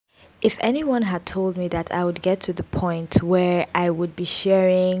If anyone had told me that I would get to the point where I would be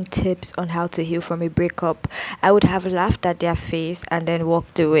sharing tips on how to heal from a breakup, I would have laughed at their face and then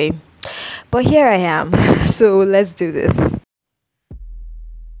walked away. But here I am, so let's do this.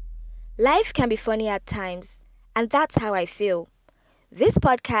 Life can be funny at times, and that's how I feel. This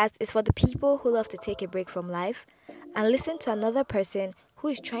podcast is for the people who love to take a break from life and listen to another person who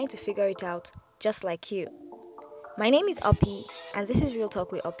is trying to figure it out, just like you. My name is Uppy, and this is Real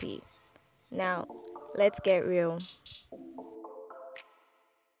Talk with Uppy. Now, let's get real.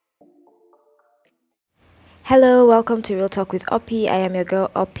 Hello, welcome to Real Talk with Uppy. I am your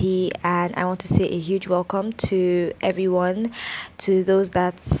girl Uppy, and I want to say a huge welcome to everyone, to those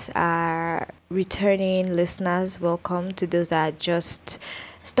that are returning listeners. Welcome to those that are just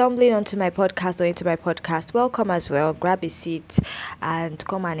stumbling onto my podcast or into my podcast. Welcome as well. Grab a seat and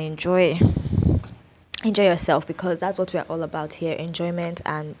come and enjoy yourself, because that's what we're all about here: enjoyment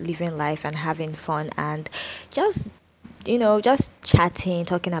and living life and having fun and just just chatting,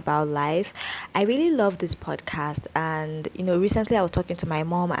 talking about life. I really love this podcast. And, recently I was talking to my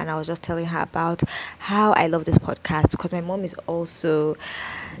mom and I was just telling her about how I love this podcast, because my mom is also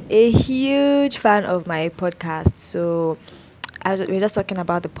a huge fan of my podcast. So we were just talking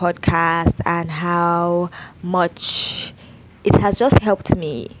about the podcast and how much it has just helped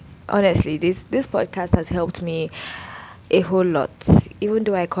me. Honestly, this podcast has helped me a whole lot. Even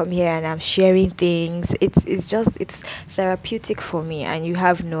though I come here and I'm sharing things, it's therapeutic for me, and you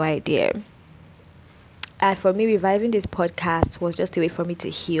have no idea. And for me, reviving this podcast was just a way for me to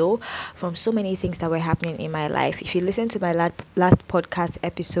heal from so many things that were happening in my life. If you listen to my last podcast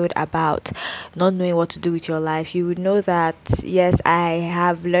episode about not knowing what to do with your life, you would know that, yes, I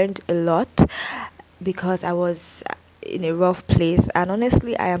have learned a lot, because I was in a rough place, and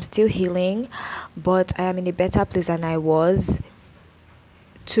honestly I am still healing, but I am in a better place than I was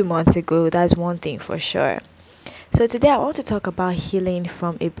 2 months ago. That's one thing for sure. So today I want to talk about healing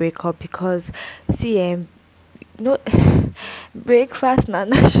from a breakup, because see, no, breakfast na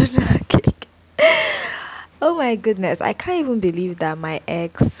national cake. Oh my goodness, I can't even believe that my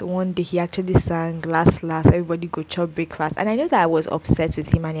ex, one day he actually sang last everybody go chop breakfast. And I know that I was upset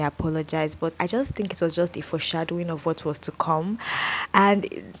with him and he apologized, but I just think it was just a foreshadowing of what was to come. And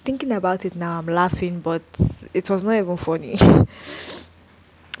thinking about it now, I'm laughing, but it was not even funny.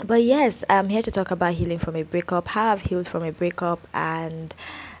 But yes, I'm here to talk about healing from a breakup, how I've healed from a breakup, and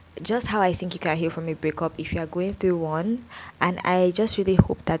just how I think you can heal from a breakup if you are going through one. And I just really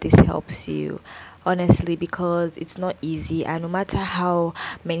hope that this helps you, honestly, because it's not easy. And no matter how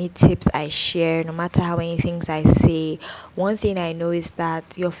many tips I share, no matter how many things I say, one thing I know is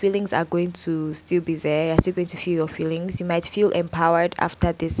that your feelings are going to still be there. You're still going to feel your feelings. You might feel empowered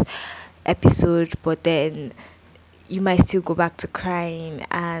after this episode, but then you might still go back to crying,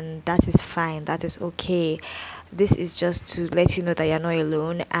 and that is fine. That is okay. This is just to let you know that you're not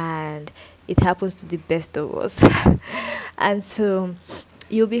alone, and it happens to the best of us. And so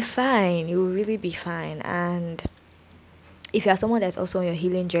you'll be fine. You will really be fine. And if you're someone that's also on your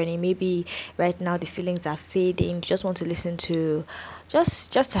healing journey, maybe right now the feelings are fading, you just want to listen to,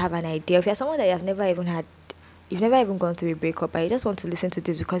 just to have an idea. If you're someone that you've never even gone through a breakup, but you just want to listen to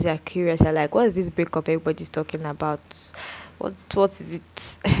this because you're curious, you're like, what is this breakup everybody's talking about? What is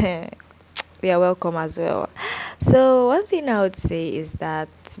it? We are welcome as well. So one thing I would say is that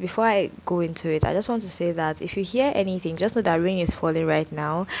before I go into it, I just want to say that if you hear anything, just know that rain is falling right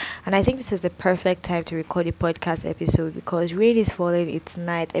now. And I think this is the perfect time to record a podcast episode, because rain is falling, it's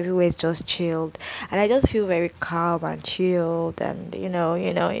night, everywhere is just chilled. And I just feel very calm and chilled, and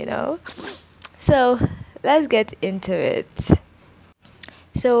So let's get into it.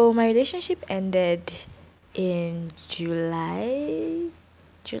 So my relationship ended in July.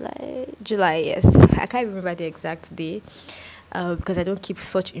 Yes, I can't remember the exact day, because I don't keep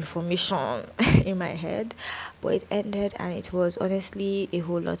such information in my head. But it ended, and it was honestly a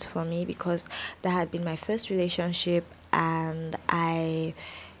whole lot for me, because that had been my first relationship, and I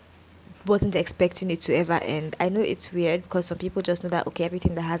wasn't expecting it to ever end. I know it's weird, because some people just know that okay,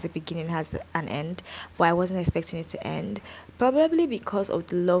 everything that has a beginning has an end, but I wasn't expecting it to end. Probably because of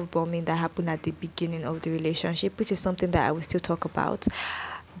the love bombing that happened at the beginning of the relationship, which is something that I will still talk about.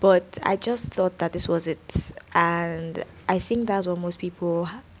 But I just thought that this was it, and I think that's what most people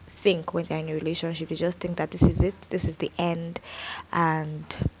think when they're in a relationship. They just think that this is it, this is the end, and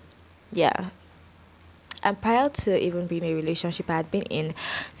yeah. And prior to even being in a relationship, I had been in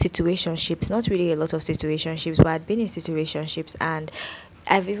situationships, not really a lot of situationships, but I'd been in situationships, and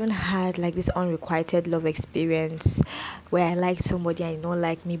I've even had like this unrequited love experience where I liked somebody and they don't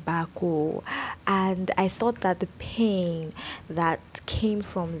like me back. Oh, and I thought that the pain that came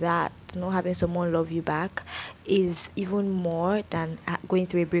from that, not having someone love you back, is even more than going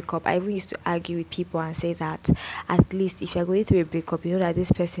through a breakup. I even used to argue with people and say that at least if you're going through a breakup, you know that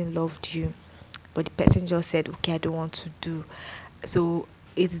this person loved you, but the person just said, okay, I don't want to do. So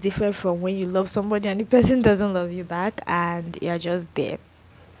it's different from when you love somebody and the person doesn't love you back and you're just there.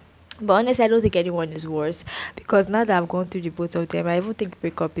 But honestly, I don't think anyone is worse because now that I've gone through the both of them, I even think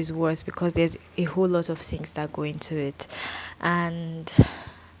breakup is worse because there's a whole lot of things that go into it. And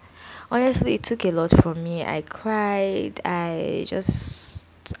honestly, it took a lot from me. I cried. I was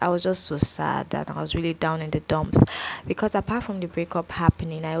just so sad and I was really down in the dumps because apart from the breakup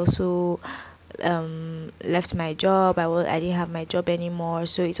happening, I also left my job. I didn't have my job anymore,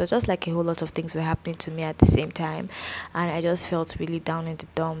 so it was just like a whole lot of things were happening to me at the same time, and I just felt really down in the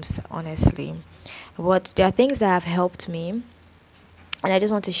dumps, honestly. But there are things that have helped me, and I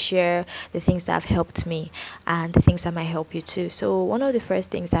just want to share the things that have helped me and the things that might help you too. So one of the first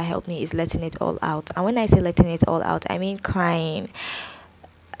things that helped me is letting it all out, and when I say letting it all out, I mean crying.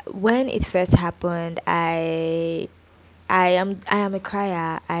 When it first happened, I am a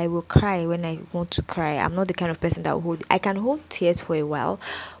crier. I will cry when I want to cry. I'm not the kind of person that will hold. I can hold tears for a while,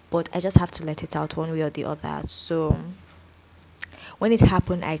 but I just have to let it out one way or the other. So when it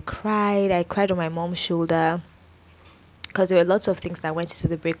happened, I cried. I cried on my mom's shoulder because there were lots of things that went into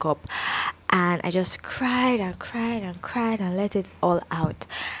the breakup, and I just cried and cried and cried and let it all out.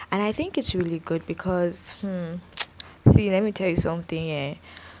 And I think it's really good because see, let me tell you something.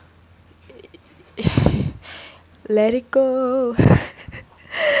 Let it go.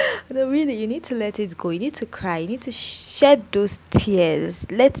 No, really, you need to let it go. You need to cry. You need to shed those tears.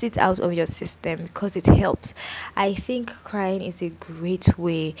 Let it out of your system because it helps. I think crying is a great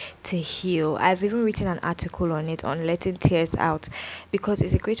way to heal. I've even written an article on it on letting tears out because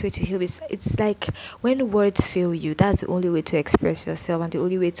it's a great way to heal. It's like when words fail you, that's the only way to express yourself and the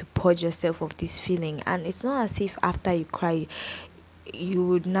only way to purge yourself of this feeling. And it's not as if after you cry, you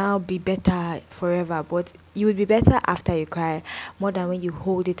would now be better forever, but you would be better after you cry more than when you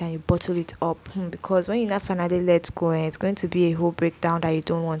hold it and you bottle it up. Because when you now finally let go, it's going to be a whole breakdown that you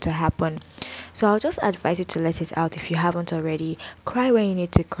don't want to happen. So I'll just advise you to let it out if you haven't already. Cry when you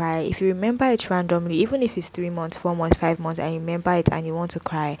need to cry. If you remember it randomly, even if it's 3 months, 4 months, 5 months, and you remember it and you want to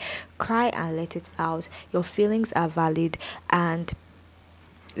cry, cry and let it out. Your feelings are valid, and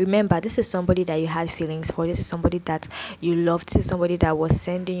remember, this is somebody that you had feelings for. This is somebody that you loved. This is somebody that was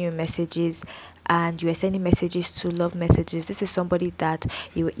sending you messages and you were sending messages to, love messages. This is somebody that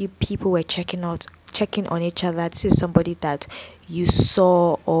you people were checking on each other. This is somebody that you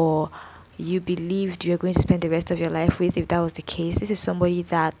saw or you believed you were going to spend the rest of your life with. If that was the case, this is somebody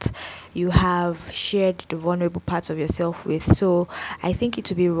that you have shared the vulnerable parts of yourself with. So I think it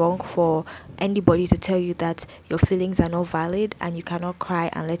would be wrong for anybody to tell you that your feelings are not valid and you cannot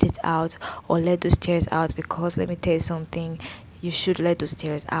cry and let it out or let those tears out, because let me tell you something, you should let those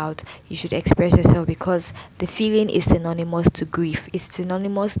tears out. You should express yourself because the feeling is synonymous to grief. It's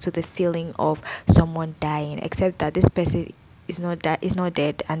synonymous to the feeling of someone dying, except that this person is not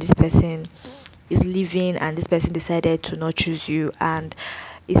dead, and this person is living, and this person decided to not choose you, and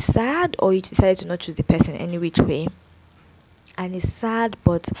it's sad, or you decided to not choose the person any which way, and it's sad,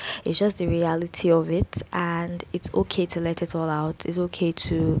 but it's just the reality of it, and it's okay to let it all out. It's okay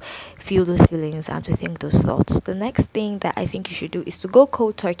to feel those feelings and to think those thoughts. The next thing that I think you should do is to go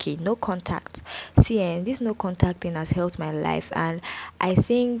cold turkey, no contact. See, this no contact thing has helped my life, and I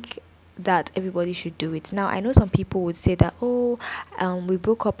think that everybody should do it. Now I know some people would say that, oh, we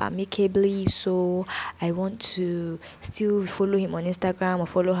broke up amicably, so I want to still follow him on Instagram or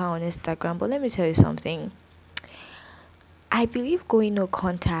follow her on Instagram. But let me tell you something, I believe going no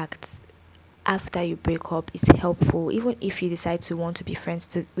contact after you break up is helpful, even if you decide to want to be friends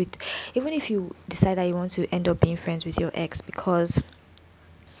to with even if you decide that you want to end up being friends with your ex, because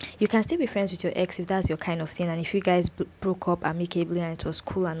you can still be friends with your ex if that's your kind of thing, and if you guys broke up amicably and it was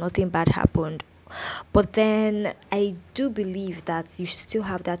cool and nothing bad happened. But then I do believe that you should still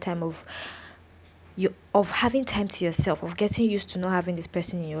have that time of having time to yourself, of getting used to not having this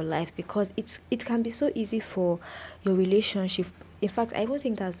person in your life, because it can be so easy for your relationship. In fact, I even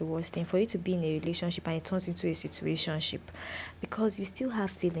think that's the worst thing, for you to be in a relationship and it turns into a situationship, because you still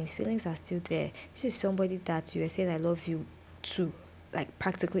have feelings are still there. This is somebody that you are saying I love you to, like,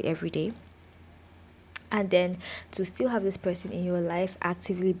 practically every day, and then to still have this person in your life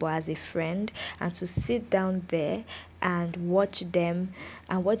actively but as a friend, and to sit down there and watch them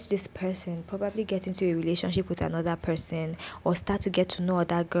and watch this person probably get into a relationship with another person, or start to get to know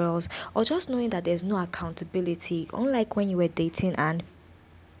other girls, or just knowing that there's no accountability, unlike when you were dating and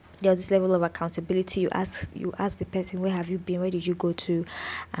there's this level of accountability. You ask the person, where have you been, where did you go to,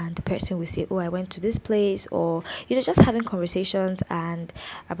 and the person will say, oh, I went to this place, or just having conversations and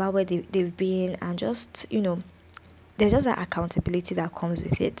about where they've been, and just there's just that accountability that comes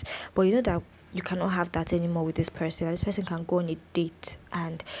with it. But you know that you cannot have that anymore with this person. And this person can go on a date,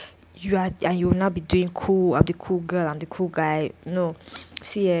 and you will not be doing cool. I'm the cool girl, I'm the cool guy. No.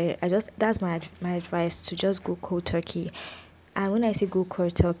 See, I just that's my advice, to just go cold turkey. And when I say go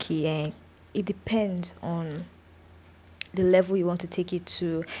cold turkey, it depends on the level you want to take it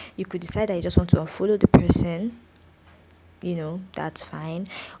to. You could decide that you just want to unfollow the person, that's fine.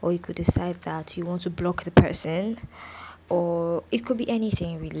 Or you could decide that you want to block the person, or it could be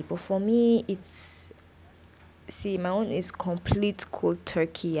anything really. But for me, see, my own is complete cold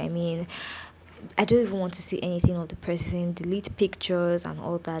turkey. I mean, I don't even want to see anything of the person, delete pictures and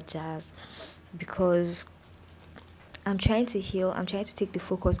all that jazz, because I'm trying to heal. I'm trying to take the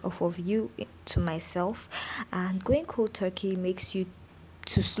focus off of you to myself. And going cold turkey makes you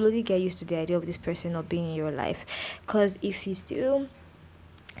to slowly get used to the idea of this person not being in your life. Because if you still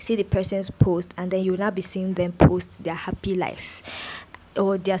see the person's post, and then you will not be seeing them post their happy life,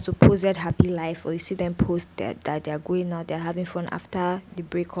 or their supposed happy life, or you see them post that they're going out, they're having fun after the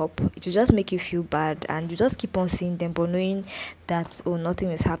breakup, it will just make you feel bad, and you just keep on seeing them, but knowing that, oh, nothing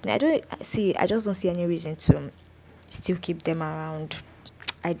is happening. I just don't see any reason to still keep them around.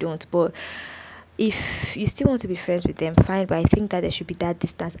 I don't. But if you still want to be friends with them, fine. But I think that there should be that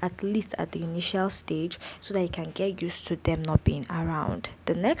distance, at least at the initial stage, so that you can get used to them not being around.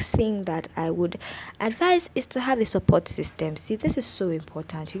 The next thing that I would advise is to have a support system. See, this is so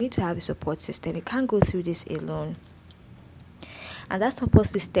important. You need to have a support system. You can't go through this alone. And that support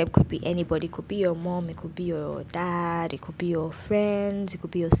system could be anybody. It could be your mom, it could be your dad, it could be your friends, it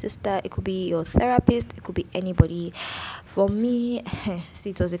could be your sister, it could be your therapist, it could be anybody. For me,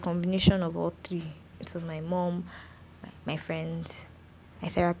 see, it was a combination of all three. It was my mom, my friends, my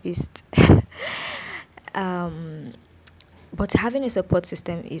therapist. um but having a support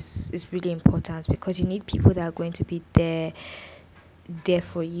system is really important, because you need people that are going to be there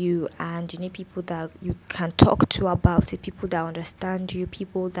for you, and you need people that you can talk to about it, people that understand you,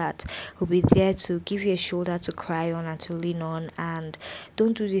 people that will be there to give you a shoulder to cry on and to lean on. And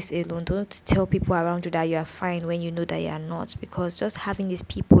don't do this alone. Don't tell people around you that you are fine when you know that you are not, because just having these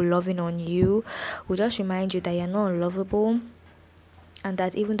people loving on you will just remind you that you're not unlovable, and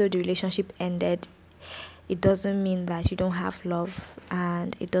that even though the relationship ended, it doesn't mean that you don't have love,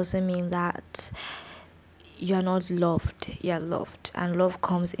 and it doesn't mean that you're not loved. You're loved, and love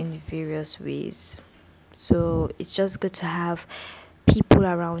comes in various ways. So it's just good to have people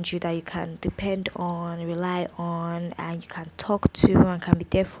around you that you can depend on, rely on, and you can talk to, and can be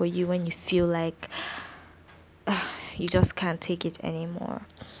there for you when you feel like you just can't take it anymore.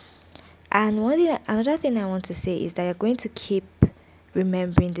 And another thing I want to say is that you're going to keep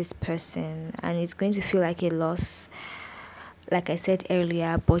remembering this person, and it's going to feel like a loss, like I said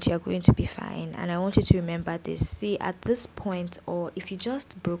earlier, but you're going to be fine. And I want you to remember this. See, at this point, or if you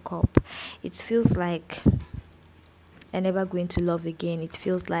just broke up, it feels like you're never going to love again. It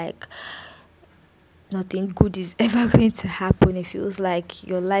feels like nothing good is ever going to happen. It feels like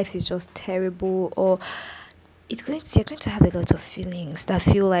your life is just terrible, or you're going to have a lot of feelings that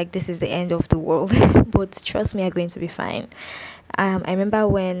feel like this is the end of the world. But trust me, you're going to be fine. I remember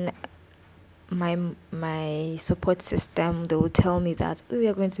when my support system, they would tell me that, oh,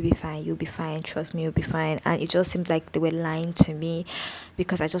 you're going to be fine, you'll be fine, trust me, you'll be fine. And it just seemed like they were lying to me,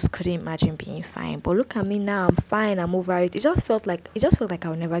 because I just couldn't imagine being fine. But look at me now, I'm fine, I'm over it. It just felt like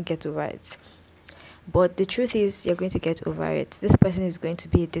I'll never get over it. But the truth is, you're going to get over it. This person is going to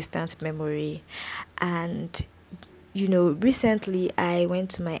be a distant memory. And recently I went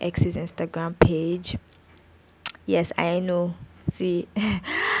to my ex's Instagram page. Yes, I know. See,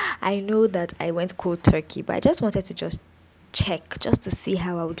 I know that I went cold turkey, but I just wanted to just check, just to see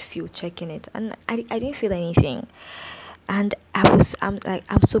how I would feel checking it. And I didn't feel anything. And I'm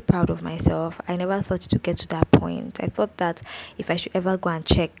so proud of myself. I never thought to get to that point. I thought that if I should ever go and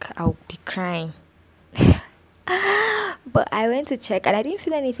check, I'll be crying. But I went to check, and I didn't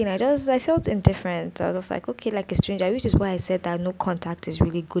feel anything. I felt indifferent. I was just like, okay, like a stranger, which is why I said that no contact is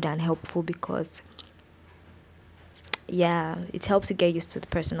really good and helpful, because yeah, it helps you get used to the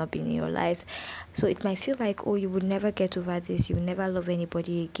person not being in your life. So it might feel like, oh, you would never get over this, you will never love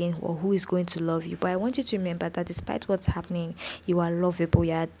anybody again, or who is going to love you. But I want you to remember that despite what's happening, you are lovable.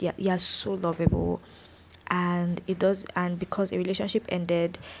 You're so lovable. and because a relationship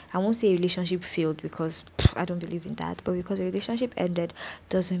ended, I won't say a relationship failed because I don't believe in that, but because a relationship ended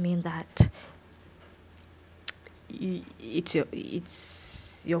doesn't mean that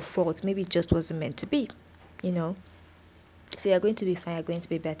it's your fault. Maybe it just wasn't meant to be, you know. So you're going to be fine, you're going to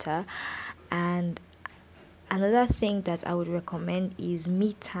be better. And another thing that I would recommend is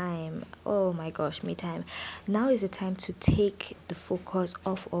me time. Oh my gosh, me time. Now is the time to take the focus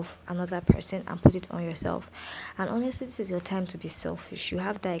off of another person and put it on yourself. And honestly, this is your time to be selfish. You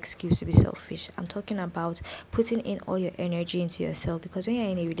have that excuse to be selfish. I'm talking about putting in all your energy into yourself, because when you're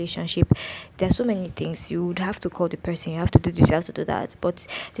in a relationship, there's so many things. You would have to call the person, you have to do this, you have to do that. But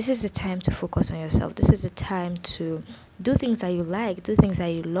this is the time to focus on yourself. This is the time to do things that you like, do things that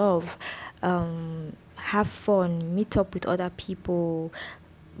you love, have fun, meet up with other people,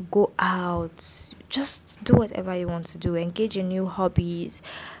 go out, just do whatever you want to do, engage in new hobbies,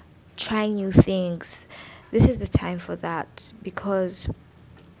 try new things. This is the time for that, because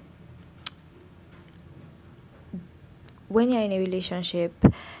when you're in a relationship,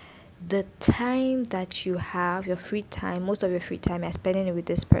 the time that you have, your free time, most of your free time, you're spending it with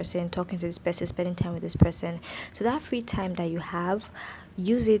this person, talking to this person, spending time with this person. So that free time that you have,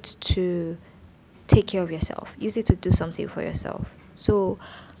 use it to take care of yourself. Use it to do something for yourself. So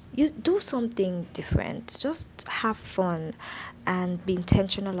you do something different. Just have fun and be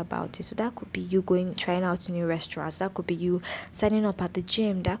intentional about it. So that could be you going trying out new restaurants. That could be you signing up at the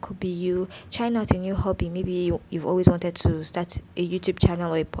gym. That could be you trying out a new hobby. Maybe you've always wanted to start a YouTube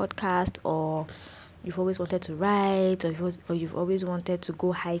channel or a podcast, or you've always wanted to write, or you've always wanted to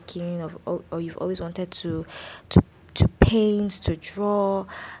go hiking, or you've always wanted to paint, to draw,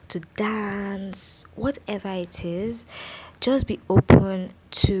 to dance, whatever it is. Just be open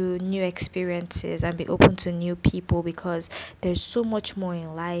to new experiences and be open to new people, because there's so much more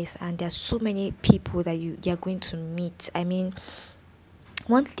in life and there's so many people that you're going to meet. I mean,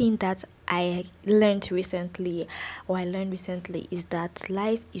 one thing that I learned recently, is that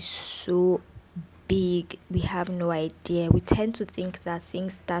life is so big. We have no idea. We tend to think that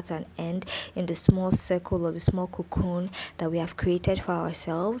things start and end in the small circle or the small cocoon that we have created for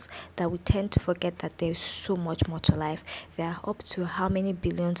ourselves, that we tend to forget that there's so much more to life. There are up to how many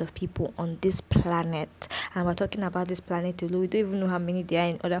billions of people on this planet, and we're talking about this planet alone. We don't even know how many there are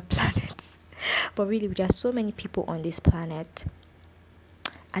in other planets. But really, there are so many people on this planet,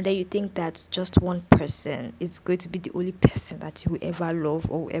 and then you think that just one person is going to be the only person that you will ever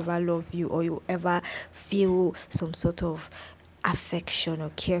love, or will ever love you, or you will ever feel some sort of affection or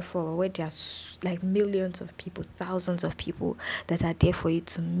care for, where there's like millions of people, thousands of people that are there for you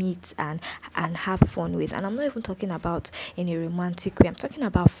to meet and have fun with. And I'm not even talking about in a romantic way. I'm talking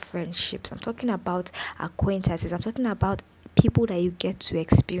about friendships. I'm talking about acquaintances. I'm talking about people that you get to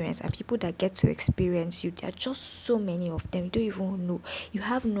experience, and people that get to experience you. There are just so many of them. You don't even know. You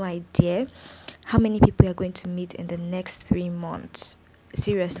have no idea how many people you're going to meet in the next 3 months.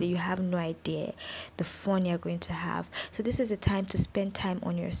 Seriously, you have no idea the fun you're going to have. So this is the time to spend time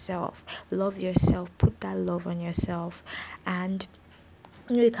on yourself. Love yourself. Put that love on yourself. And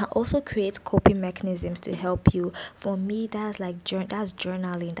you can also create coping mechanisms to help you. For me, that's like that's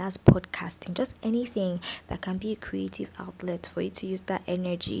journaling, that's podcasting, just anything that can be a creative outlet for you to use that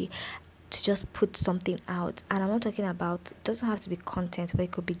energy to just put something out. And I'm not talking about, it doesn't have to be content, but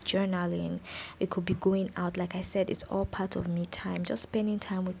it could be journaling, it could be going out. Like I said, it's all part of me time, just spending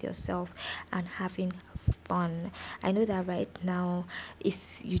time with yourself and having fun. I know that right now, if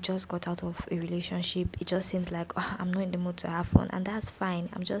you just got out of a relationship, it just seems like, oh, I'm not in the mood to have fun, and that's fine.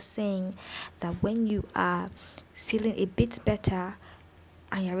 I'm just saying that when you are feeling a bit better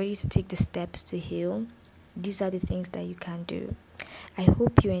and you're ready to take the steps to heal, these are the things that you can do. I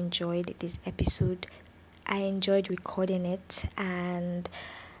hope you enjoyed this episode. I enjoyed recording it, and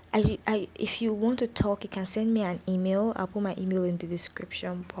if you want to talk, you can send me an email. I'll put my email in the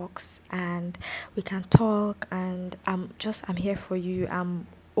description box, and we can talk. And I'm here for you. I'm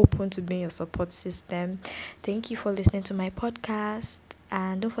open to being your support system. Thank you for listening to my podcast,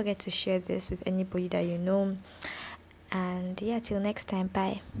 and don't forget to share this with anybody that you know. And yeah, till next time,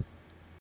 bye.